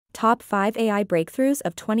Top 5 AI Breakthroughs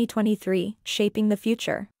of 2023, Shaping the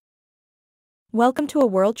Future. Welcome to a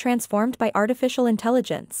world transformed by artificial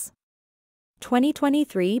intelligence.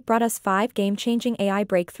 2023 brought us 5 game-changing AI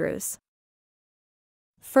breakthroughs.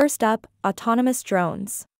 First up, autonomous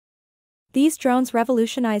drones. These drones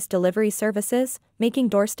revolutionize delivery services, making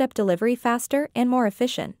doorstep delivery faster and more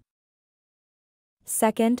efficient.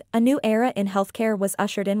 Second, a new era in healthcare was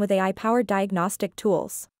ushered in with AI-powered diagnostic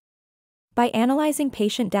tools. By analyzing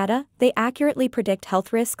patient data, they accurately predict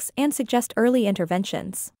health risks and suggest early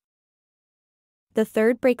interventions. The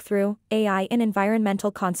third breakthrough, AI in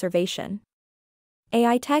environmental conservation.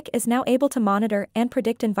 AI tech is now able to monitor and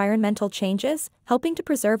predict environmental changes, helping to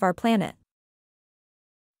preserve our planet.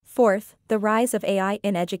 Fourth, the rise of AI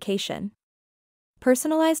in education.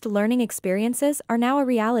 Personalized learning experiences are now a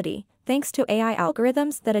reality, thanks to AI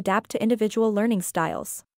algorithms that adapt to individual learning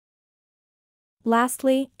styles.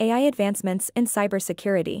 Lastly, AI advancements in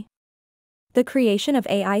cybersecurity. The creation of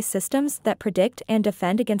AI systems that predict and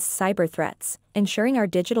defend against cyber threats, ensuring our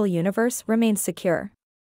digital universe remains secure.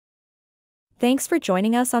 Thanks for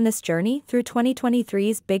joining us on this journey through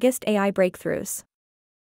 2023's biggest AI breakthroughs.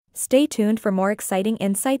 Stay tuned for more exciting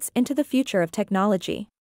insights into the future of technology.